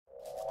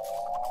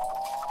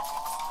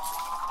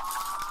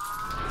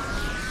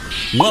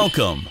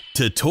Welcome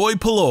to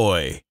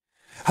toy-polloi.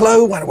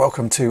 Hello and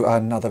welcome to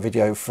another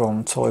video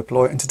from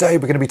toy-polloi, and today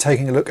we're going to be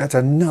taking a look at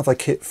another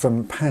kit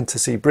from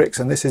Pantasy Bricks,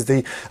 and this is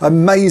the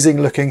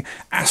amazing looking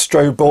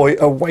Astro Boy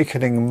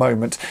Awakening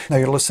Moment. Now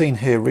you'll have seen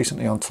here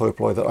recently on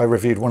toy-polloi that I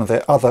reviewed one of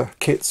their other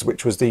kits,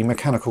 which was the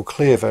mechanical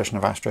clear version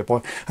of Astro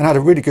Boy, and I had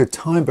a really good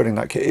time building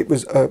that kit. It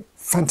was a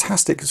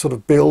fantastic sort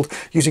of build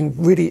using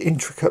really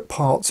intricate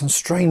parts and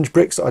strange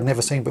bricks that I'd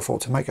never seen before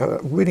to make a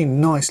really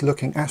nice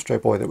looking Astro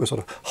Boy that was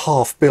sort of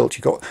half built.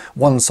 You got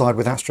one side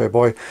with Astro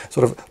Boy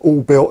sort of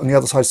all built and the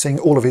other side seeing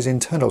all of his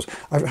internals.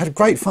 I had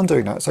great fun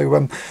doing that.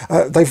 So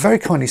they very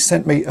kindly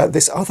sent me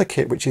this other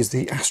kit, which is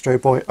the Astro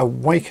Boy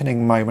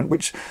Awakening Moment,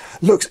 which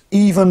looks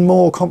even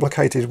more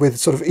complicated with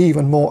sort of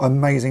even more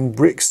amazing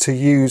bricks to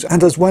use,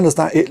 and as well as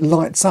that it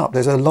lights up.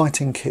 There's a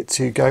lighting kit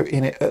to go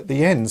in it at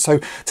the end. So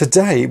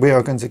today we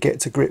are going to get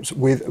to grips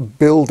with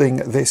building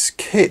this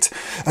kit.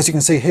 As you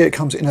can see here, it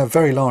comes in a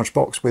very large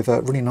box with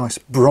a really nice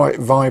bright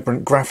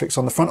vibrant graphics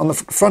on the front. On the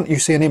front you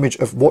see an image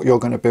of what you're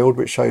going to build,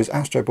 which shows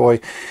Astro Boy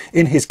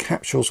in his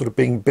capsule sort of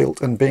being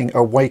built and being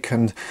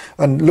awakened,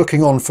 and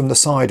looking on from the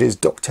side is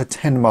Dr.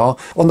 Tenma.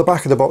 On the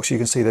back of the box you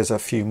can see there's a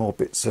few more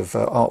bits of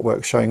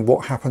artwork showing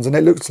what happens, and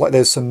it looks like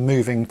there's some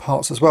moving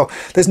parts as well.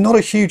 There's not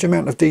a huge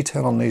amount of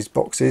detail on these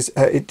boxes.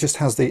 It just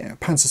has the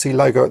Pantasy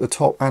logo at the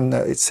top, and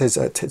it says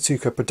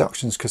Tetsuka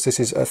Productions, because this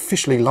is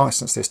officially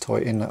licensed, this toy,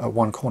 in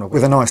one corner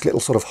with a nice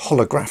little sort of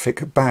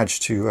holographic badge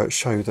to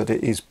show that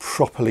it is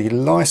properly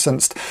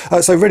licensed.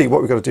 So really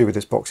what we've got to do with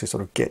this box is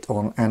sort of get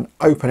on and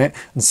open it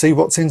and see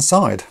what's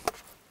inside.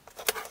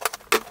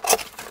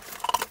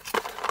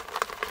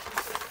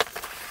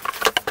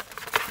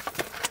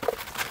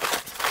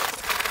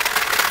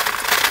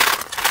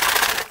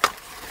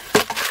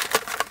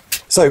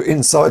 So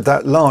inside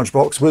that large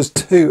box was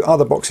two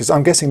other boxes.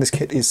 I'm guessing this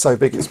kit is so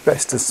big it's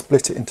best to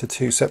split it into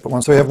two separate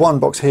ones. So we have one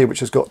box here which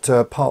has got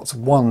parts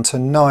 1 to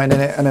 9 in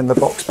it, and then the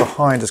box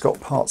behind has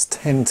got parts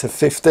 10 to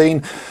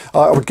 15.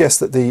 I would guess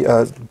that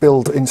the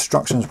build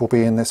instructions will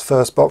be in this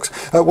first box.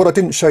 What I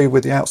didn't show you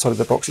with the outside of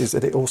the box is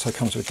that it also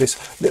comes with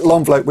this little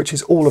envelope, which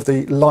is all of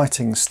the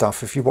lighting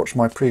stuff. If you watch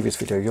my previous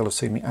video you'll have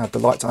seen me add the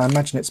lights. I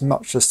imagine it's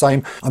much the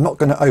same. I'm not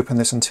going to open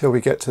this until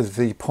we get to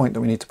the point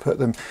that we need to put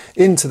them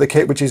into the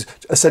kit, which is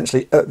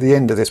essentially at the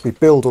end of this. We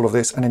build all of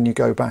this and then you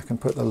go back and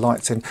put the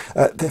lights in.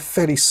 They're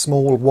fairly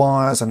small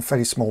wires and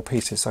fairly small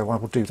pieces, so I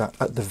will do that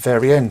at the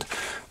very end.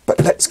 But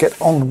let's get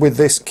on with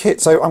this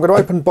kit. So I'm going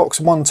to open box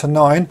 1 to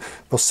 9.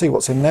 We'll see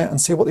what's in there and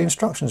see what the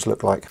instructions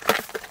look like.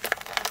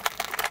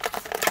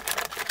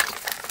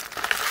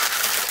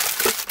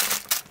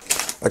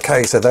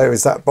 Okay, so there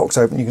is that box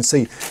open. You can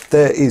see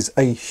there is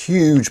a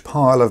huge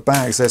pile of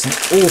bags. There's an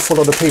awful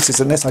lot of pieces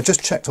in this. I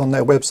just checked on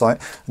their website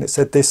and it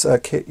said this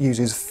kit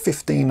uses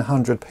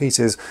 1,500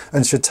 pieces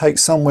and should take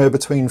somewhere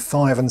between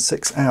 5 and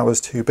 6 hours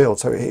to build.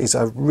 So it is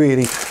a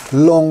really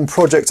long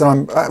project,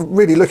 and I'm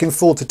really looking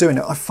forward to doing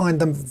it. I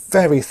find them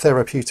very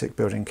therapeutic,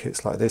 building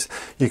kits like this.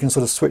 You can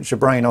sort of switch your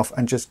brain off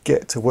and just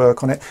get to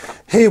work on it.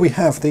 Here we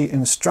have the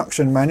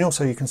instruction manual,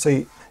 so you can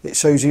see it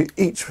shows you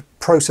each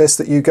process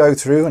that you go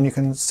through, and you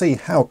can see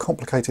how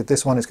complicated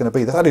this one is going to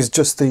be. That is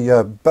just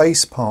the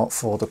base part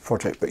for the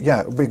project, but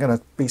yeah, we're going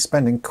to be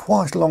spending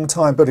quite a long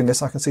time building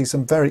this. I can see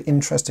some very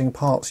interesting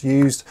parts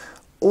used,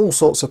 all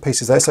sorts of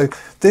pieces there. So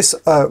this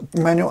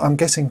manual, I'm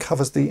guessing,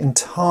 covers the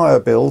entire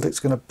build. It's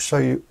going to show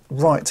you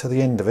right to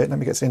the end of it. Let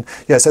me get it in.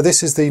 Yeah, so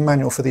this is the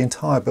manual for the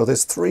entire build.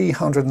 There's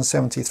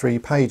 373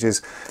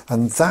 pages,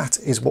 and that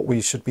is what we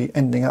should be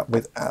ending up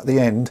with at the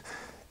end.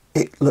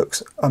 It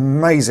looks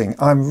amazing.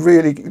 I'm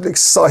really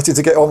excited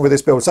to get on with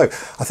this build. So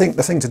I think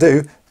the thing to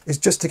do is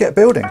just to get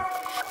building.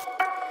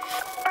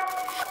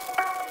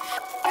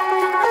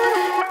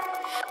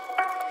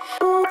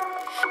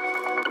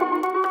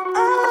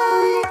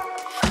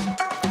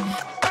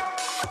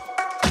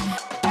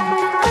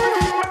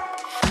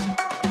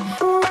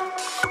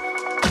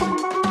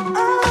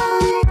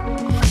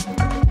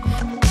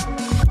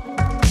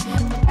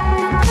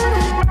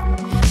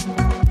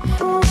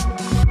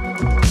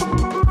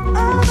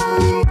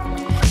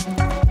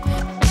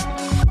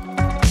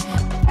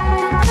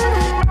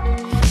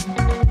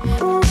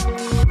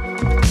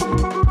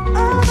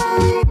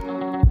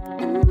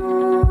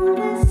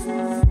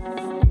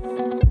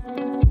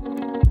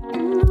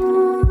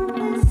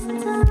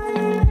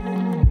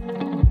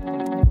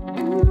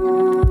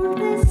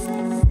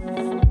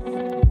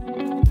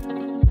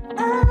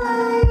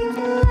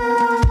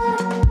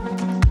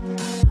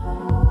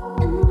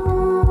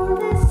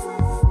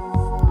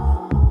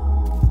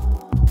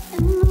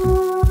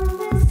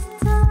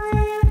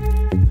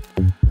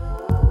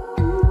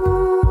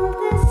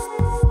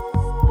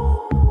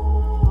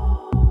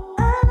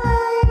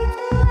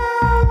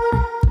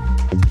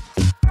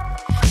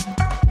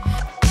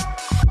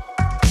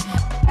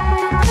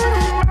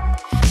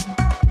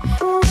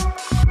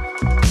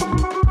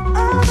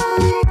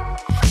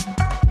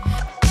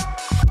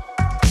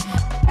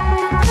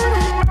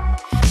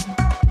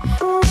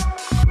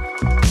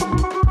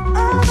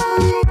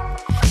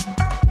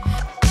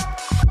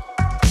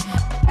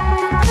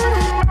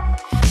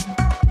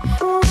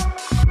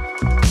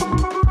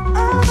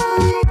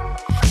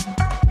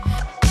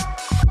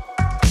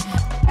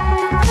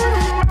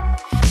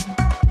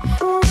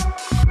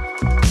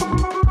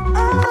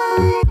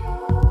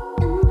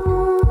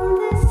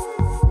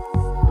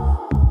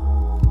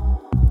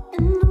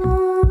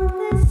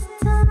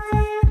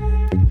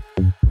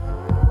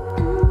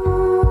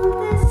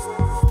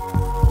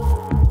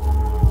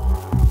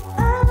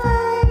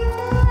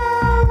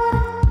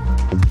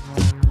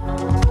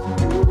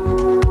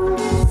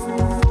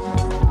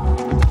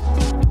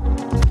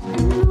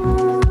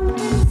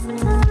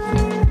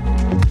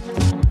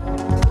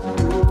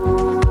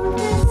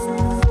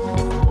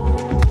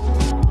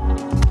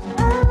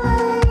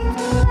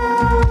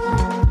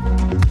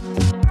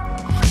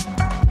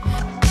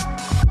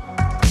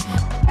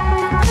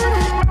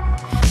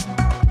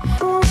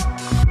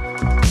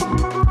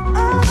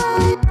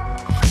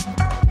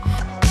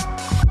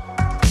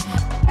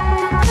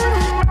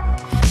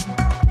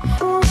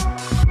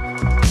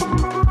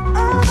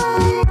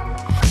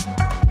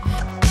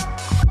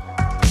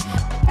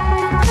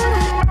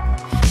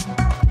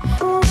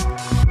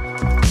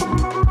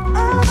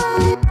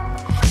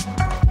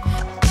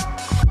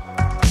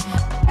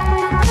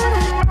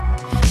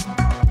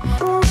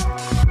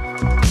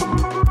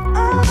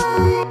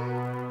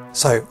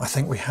 So I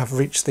think we have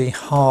reached the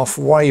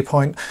halfway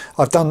point.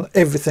 I've done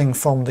everything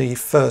from the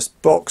first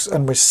box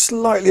and we're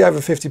slightly over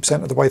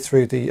 50% of the way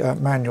through the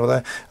manual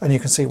there, and you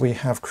can see we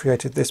have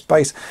created this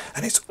base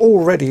and it's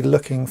already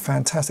looking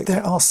fantastic.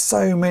 There are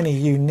so many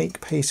unique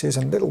pieces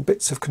and little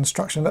bits of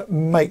construction that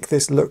make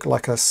this look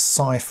like a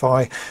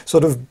sci-fi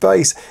sort of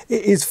base.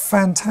 It is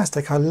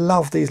fantastic. I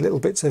love these little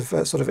bits of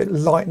sort of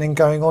lightning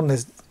going on.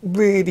 There's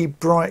really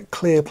bright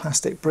clear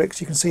plastic bricks.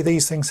 You can see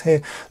these things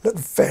here look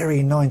very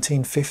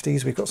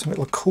 1950s. We've got some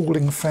little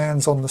cooling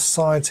fans on the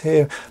sides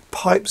here,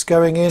 pipes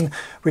going in.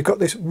 We've got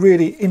this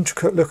really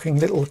intricate looking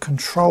little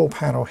control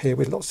panel here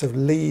with lots of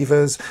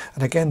levers,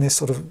 and again this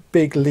sort of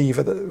big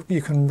lever that you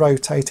can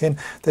rotate in.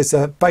 There's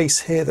a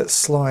base here that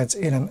slides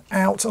in and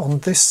out. On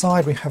this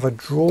side we have a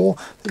drawer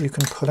that you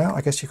can pull out.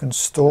 I guess you can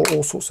store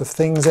all sorts of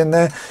things in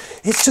there.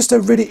 It's just a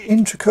really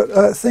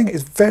intricate thing.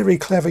 It's very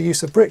clever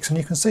use of bricks, and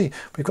you can see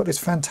we've got this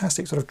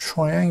fantastic sort of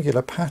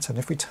triangular pattern.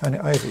 If we turn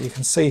it over, you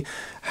can see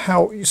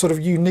how sort of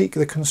unique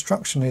the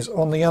construction is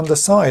on the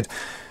underside.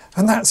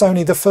 And that's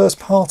only the first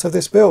part of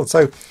this build.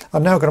 So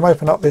I'm now going to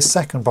open up this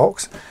second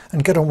box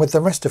and get on with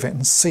the rest of it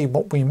and see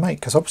what we make,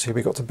 because obviously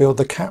we've got to build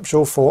the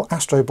capsule for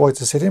Astro Boy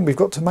to sit in. We've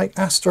got to make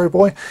Astro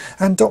Boy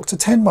and Dr.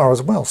 Tenma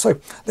as well. So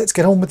let's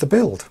get on with the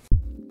build.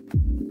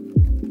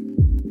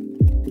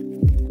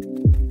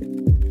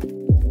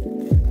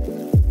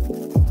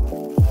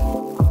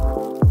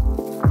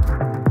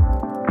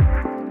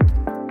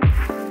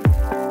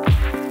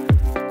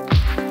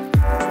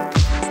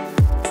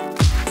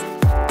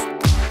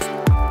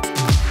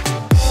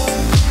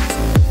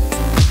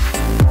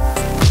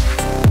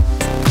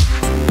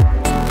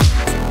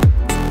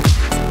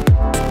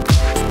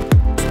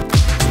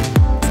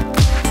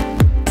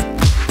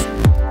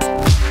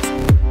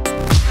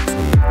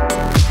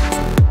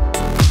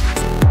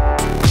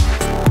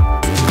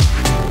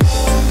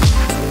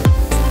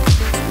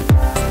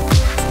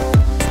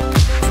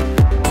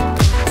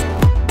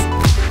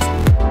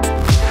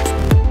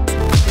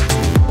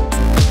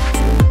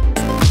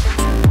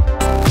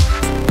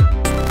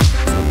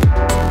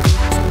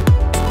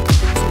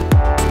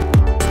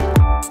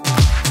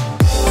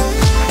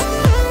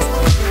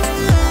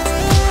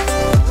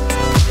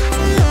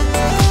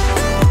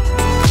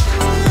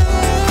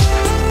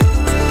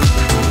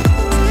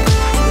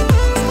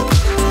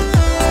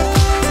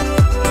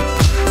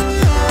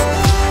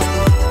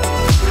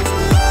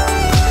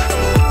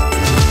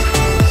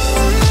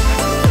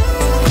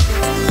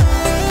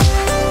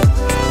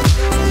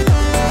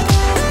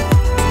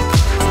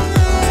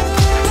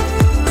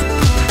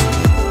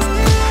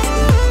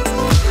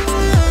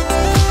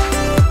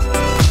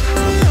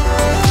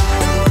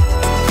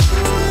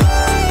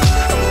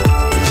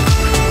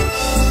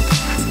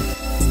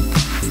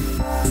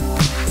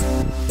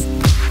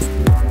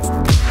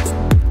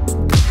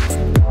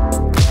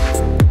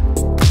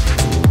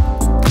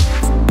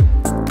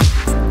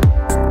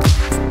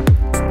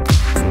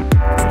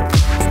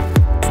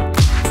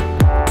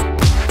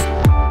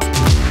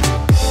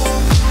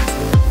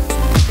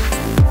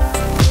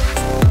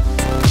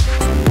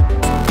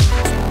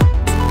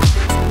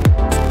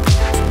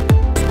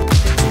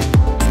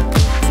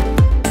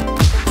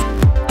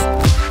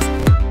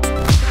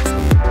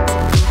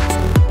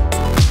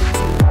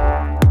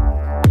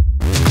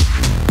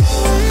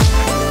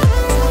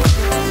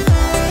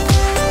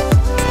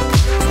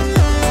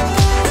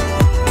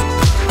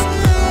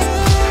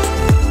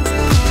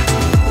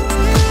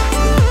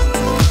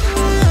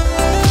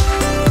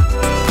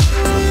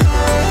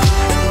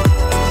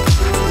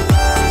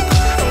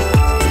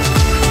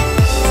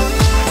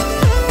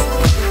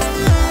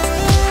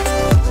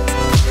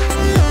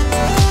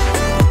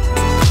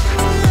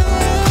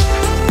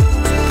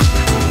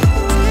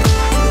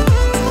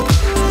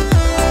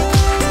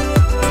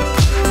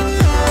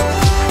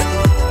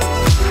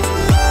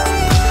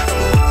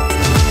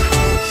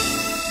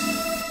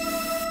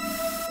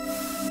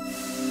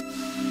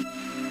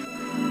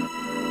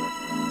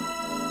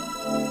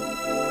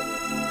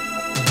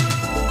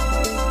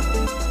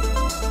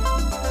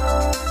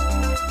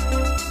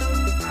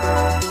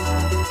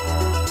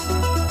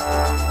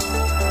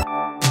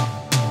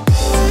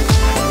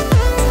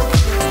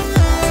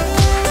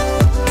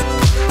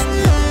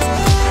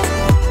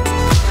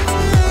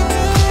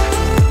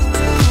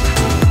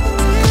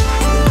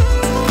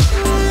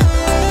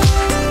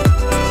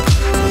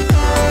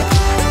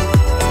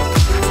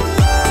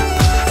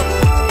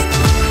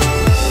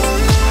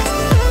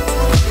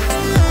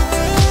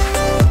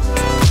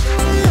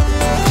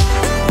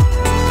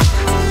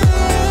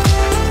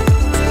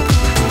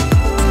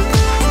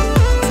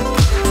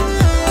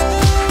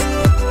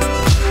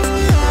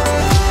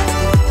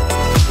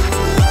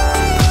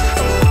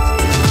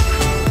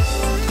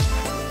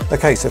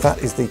 Okay, so that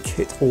is the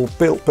kit all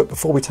built, but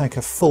before we take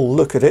a full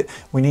look at it,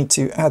 we need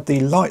to add the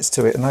lights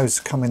to it, and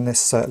those come in this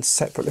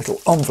separate little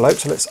envelope.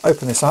 So let's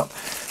open this up,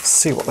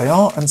 see what they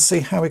are, and see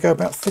how we go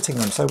about fitting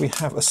them. So we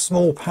have a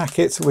small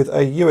packet with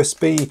a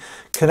USB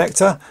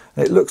connector,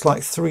 and it looks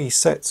like 3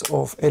 sets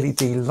of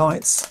LED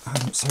lights.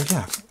 So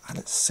yeah,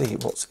 let's see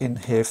what's in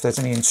here, if there's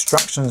any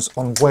instructions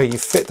on where you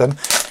fit them.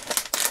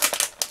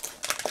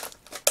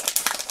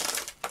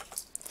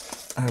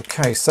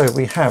 Okay, so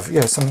we have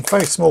some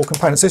very small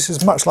components. This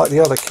is much like the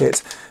other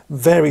kit,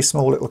 very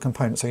small little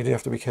components, so you do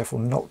have to be careful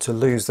not to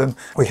lose them.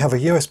 We have a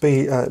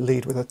USB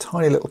lead with a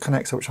tiny little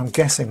connector, which I'm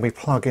guessing we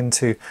plug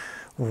into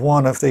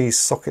one of these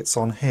sockets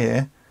on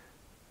here,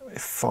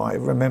 if I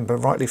remember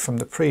rightly from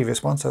the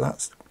previous one. So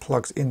that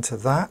plugs into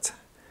that.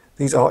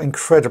 These are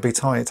incredibly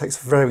tiny. It takes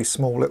very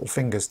small little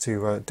fingers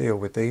to deal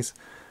with these.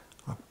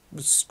 I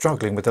was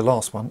struggling with the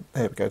last one.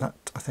 There we go. That,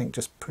 I think,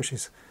 just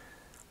pushes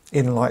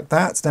in like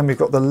that. Then we've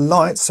got the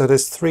lights. So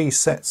there's 3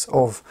 sets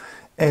of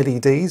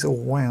LEDs all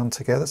wound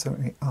together, so let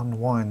me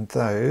unwind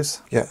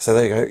those. Yeah, so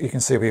there you go. You can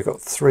see we've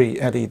got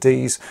 3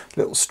 LEDs,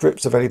 little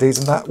strips of LEDs,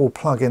 and that will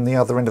plug in the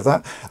other end of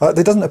that.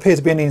 There doesn't appear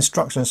to be any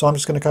instructions, so I'm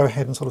just going to go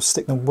ahead and sort of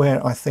stick them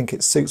where I think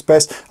it suits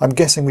best. I'm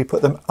guessing we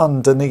put them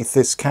underneath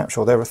this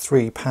capsule. There are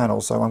 3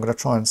 panels, so I'm going to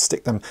try and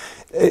stick them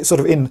sort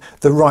of in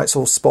the right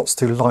sort of spots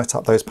to light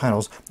up those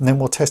panels, and then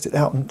we'll test it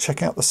out and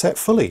check out the set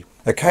fully.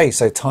 Okay,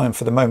 so time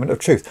for the moment of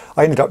truth.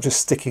 I ended up just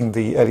sticking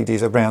the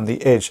LEDs around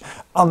the edge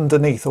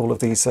underneath all of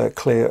these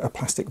clear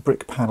plastic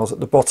brick panels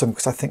at the bottom,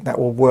 because I think that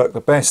will work the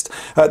best.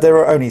 There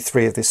are only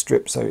 3 of this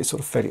strip, so it's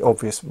sort of fairly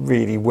obvious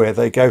really where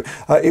they go.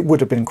 It would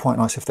have been quite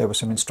nice if there were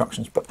some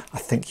instructions, but I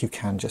think you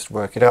can just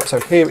work it out.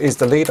 So here is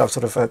the lead. I've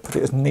sort of put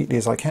it as neatly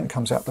as I can. It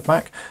comes out the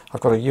back.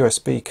 I've got a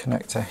USB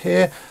connector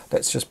here.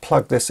 Let's just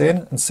plug this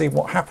in and see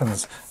what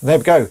happens. And there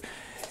we go.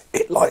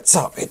 It lights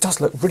up. It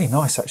does look really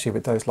nice actually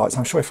with those lights.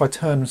 I'm sure if I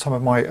turn some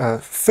of my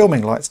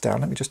filming lights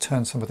down, let me just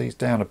turn some of these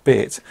down a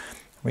bit,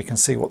 we can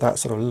see what that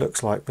sort of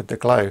looks like with the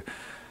glow.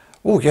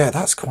 Oh yeah,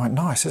 that's quite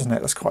nice, isn't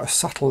it? That's quite a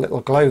subtle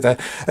little glow there.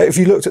 If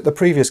you looked at the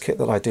previous kit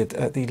that I did,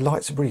 the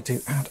lights really do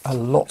add a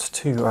lot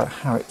to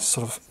how it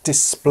sort of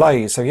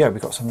displays. So yeah,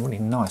 we've got some really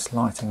nice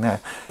lighting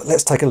there. But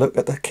let's take a look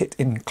at the kit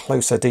in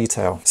closer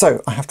detail.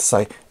 So I have to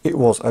say, it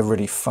was a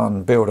really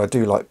fun build. I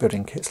do like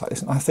building kits like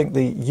this, and I think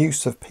the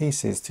use of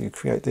pieces to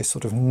create this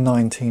sort of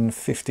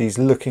 1950s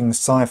looking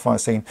sci-fi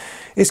scene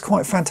is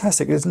quite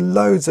fantastic. There's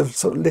loads of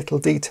sort of little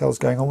details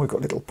going on. We've got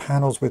little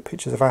panels with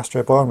pictures of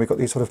Astro Boy, and we've got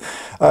these sort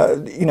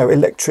of you know,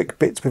 electric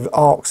bits with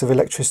arcs of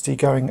electricity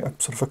going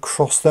sort of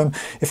across them.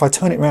 If I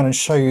turn it around and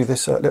show you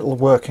this little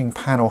working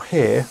panel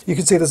here, you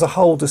can see there's a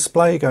whole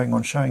display going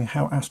on showing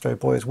how Astro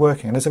Boy is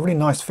working, and there's a really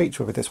nice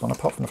feature with this one,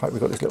 apart from the fact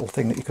we've got this little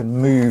thing that you can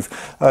move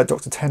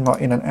Dr. Tenma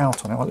in and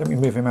out on. Now, let me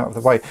move him out of the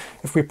way.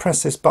 If we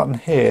press this button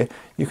here,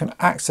 you can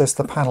access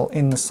the panel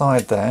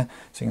inside there,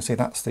 so you can see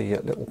that's the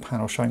little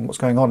panel showing what's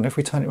going on. And if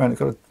we turn it around, it's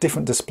got a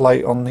different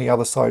display on the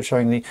other side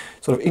showing the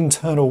sort of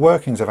internal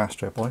workings of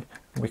Astro Boy.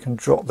 We can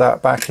drop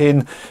that back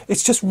in.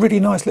 It's just really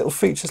nice little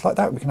features like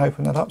that. We can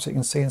open that up so you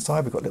can see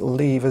inside. We've got little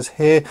levers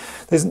here.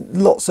 There's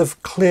lots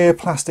of clear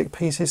plastic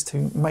pieces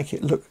to make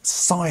it look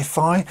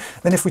sci-fi.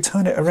 Then if we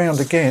turn it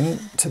around again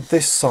to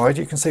this side,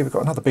 you can see we've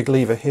got another big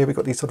lever here. We've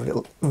got these sort of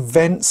little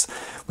vents.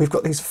 We've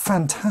got these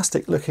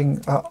fantastic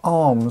looking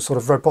arms, sort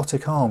of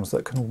robotic arms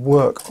that can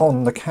work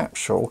on the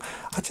capsule.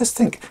 I just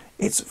think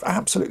it's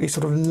absolutely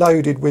sort of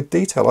loaded with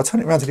detail. I'll turn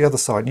it around to the other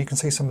side and you can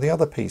see some of the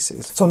other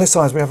pieces. So on this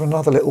side we have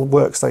another little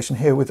workstation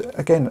here with,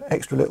 again,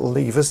 extra little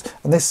levers,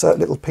 and this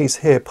little piece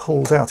here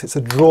pulls out. It's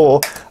a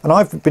drawer, and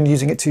I've been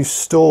using it to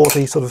store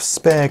the sort of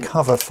spare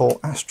cover for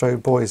Astro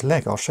Boy's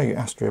leg. I'll show you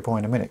Astro Boy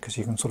in a minute because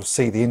you can sort of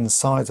see the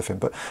insides of him,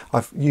 but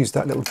I've used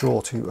that little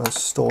drawer to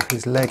store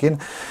his leg in.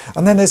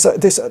 And then there's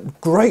this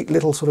great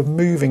little sort of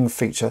moving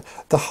feature.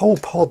 The whole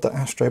pod that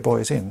Astro Boy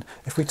is in,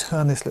 if we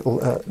turn this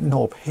little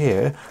knob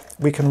here,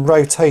 we can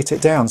rotate it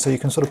down, so you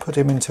can sort of put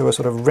him into a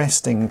sort of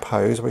resting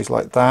pose where he's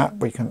like that.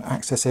 We can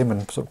access him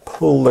and sort of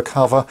pull the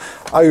cover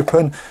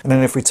open, and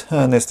then if we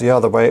turn this the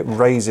other way, it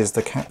raises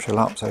the capsule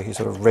up so he's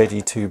sort of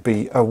ready to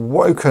be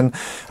awoken.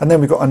 And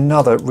then we've got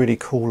another really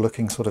cool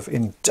looking sort of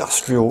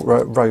industrial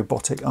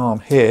robotic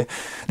arm here.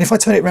 And if I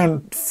turn it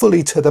around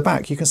fully to the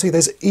back, you can see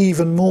there's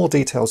even more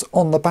details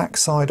on the back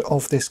side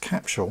of this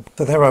capsule.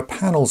 So there are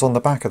panels on the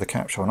back of the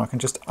capsule, and I can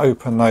just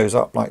open those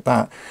up like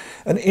that.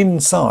 And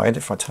inside,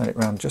 if I turn it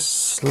around just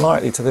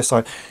slightly to this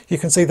side, you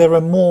can see there are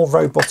more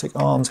robotic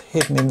arms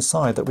hidden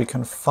inside that we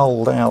can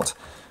fold out,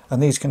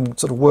 and these can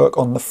sort of work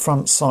on the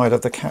front side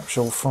of the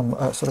capsule from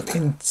sort of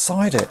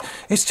inside it.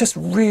 It's just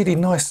really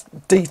nice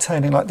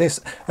detailing like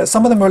this.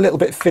 Some of them are a little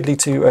bit fiddly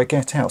to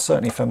get out,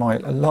 certainly for my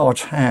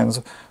large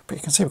hands, but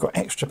you can see we've got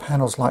extra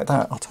panels like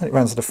that. I'll turn it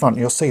around to the front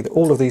and you'll see that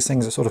all of these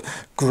things are sort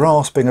of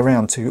grasping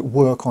around to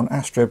work on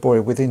Astro Boy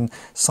within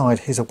inside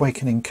his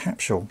awakening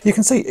capsule. You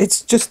can see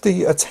it's just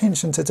the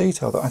attention to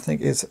detail that I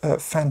think is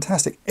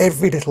fantastic.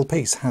 Every little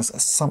piece has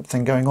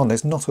something going on.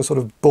 There's not a sort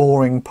of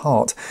boring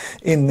part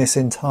in this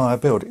entire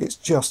build. It's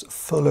just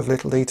full of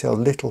little detail,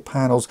 little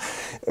panels,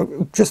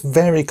 just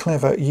very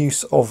clever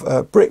use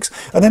of bricks.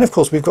 And then of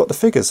course we've got the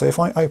figures. So if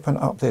I open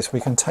up this, we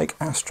can take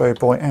Astro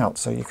Boy out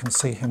so you can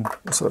see him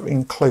sort of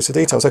in closer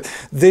detail. So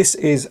this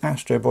is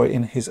Astro Boy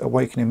in his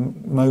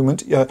awakening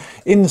moment.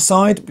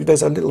 Inside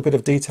there's a little bit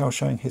of detail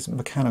showing his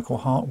mechanical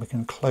heart. We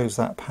can close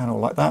that panel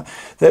like that.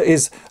 There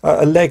is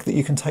a leg that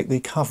you can take the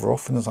cover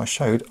off, and as I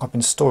showed, I've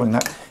been storing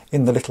that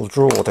in the little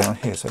drawer down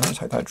here. So let me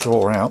take that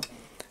drawer out,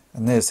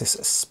 and there's this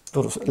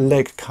sort of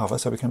leg cover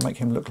so we can make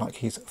him look like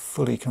he's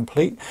fully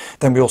complete.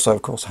 Then we also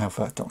of course have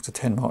Dr.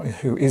 Tenma,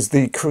 who is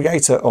the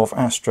creator of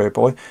Astro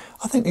Boy.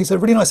 I think these are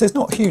really nice. There's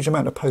not a huge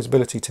amount of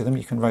posability to them.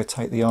 You can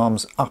rotate the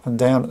arms up and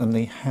down and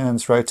the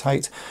hands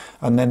rotate,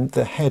 and then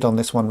the head on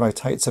this one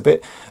rotates a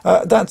bit.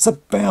 That's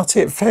about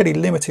it. Fairly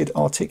limited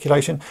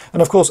articulation,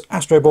 and of course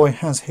Astro Boy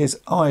has his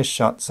eyes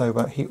shut,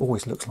 so he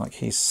always looks like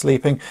he's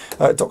sleeping.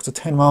 Dr.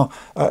 Tenma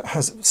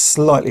has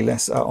slightly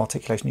less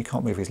articulation. You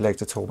can't move his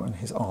legs at all, and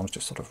his arms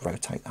just sort of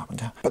rotate up and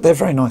down. But they're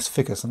very nice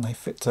figures, and they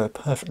fit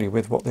perfectly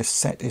with what this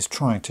set is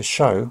trying to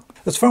show.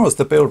 As far as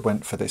the build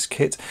went for this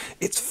kit,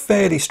 it's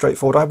fairly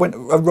straightforward. I went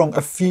wrong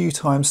a few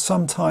times.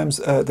 Sometimes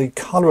the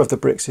colour of the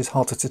bricks is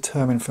hard to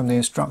determine from the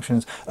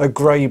instructions. A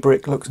grey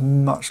brick looks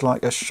much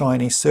like a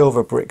shiny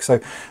silver brick, so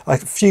a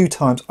few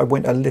times I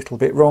went a little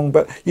bit wrong,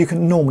 but you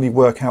can normally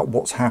work out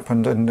what's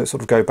happened and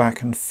sort of go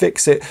back and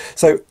fix it.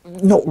 So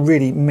not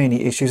really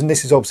many issues, and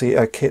this is obviously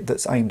a kit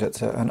that's aimed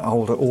at an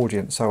older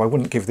audience, so I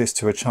wouldn't give this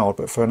to a child,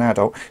 but for an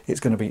adult it's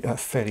going to be a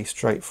fairly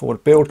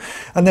straightforward build.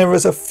 And there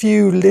is a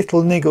few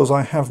little niggles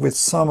I have with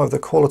some of the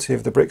quality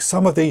of the bricks.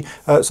 Some of the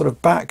sort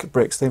of back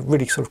bricks, the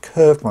really sort of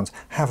curved ones,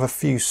 have a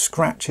few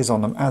scratches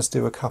on them, as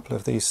do a couple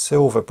of these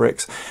silver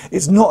bricks.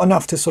 It's not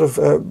enough to sort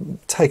of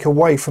take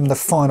away from the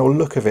final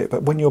look of it,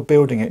 but when you're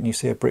building it and you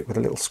see a brick with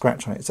a little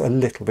scratch on it, it's a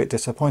little bit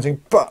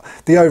disappointing. But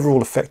the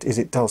overall effect is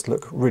it does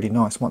look really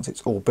nice once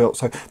it's all built.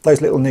 So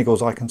those little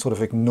niggles I can sort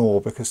of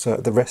ignore, because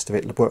the rest of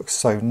it works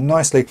so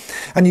nicely.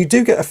 And you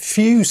do get a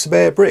few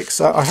spare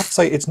bricks. I have to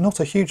say it's not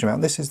a huge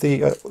amount. This is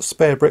the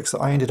spare bricks that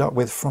I ended up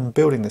with from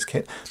building this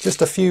kit.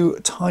 Just a few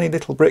tiny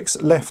little bricks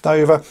left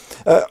over.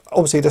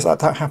 Obviously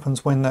that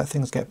happens when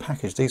things get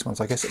packaged. These ones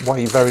I guess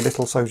weigh very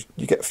little, so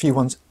you get a few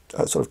ones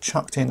sort of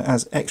chucked in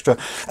as extra,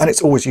 and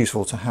it's always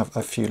useful to have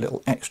a few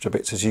little extra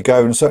bits as you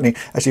go. And certainly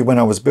actually when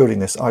I was building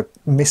this, I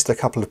missed a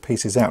couple of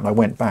pieces out, and I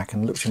went back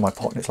and looked in my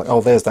pot and it's like,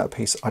 oh, there's that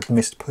piece I'd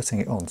missed putting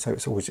it on. So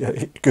it's always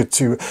good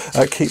to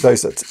keep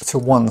those to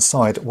one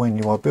side when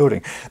you are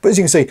building. But as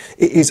you can see,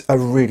 it is a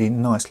really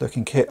nice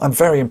looking kit. I'm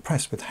very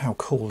impressed with how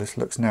cool this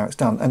looks now it's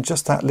done, and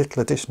just that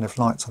little addition of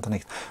lights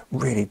underneath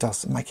really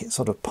does make it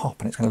sort of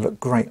pop, and it's going to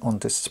look great on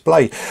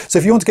display. So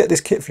if you want to get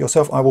this kit for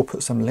yourself, I will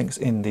put some links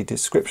in the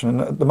description,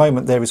 and at the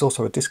moment there is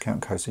also a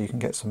discount code, so you can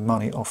get some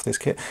money off this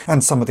kit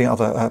and some of the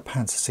other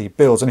Pantasy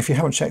builds. And if you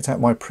haven't checked out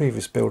my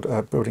previous build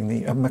building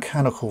the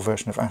mechanical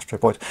version of Astro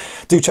Boy,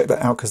 do check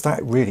that out, because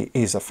that really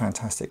is a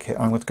fantastic kit.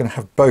 I'm going to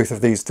have both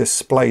of these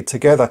displayed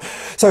together.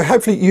 So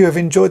hopefully you have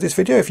enjoyed this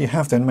video. If you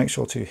have, then make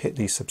sure to hit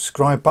the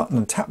subscribe button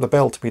and tap the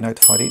bell to be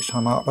notified each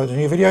time I upload a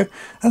new video.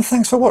 And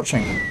thanks for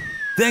watching.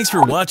 Thanks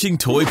for watching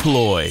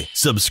toy-polloi.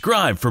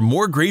 Subscribe for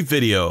more great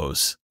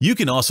videos. You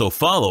can also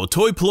follow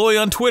toy-polloi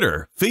on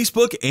Twitter,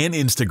 Facebook, and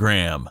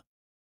Instagram.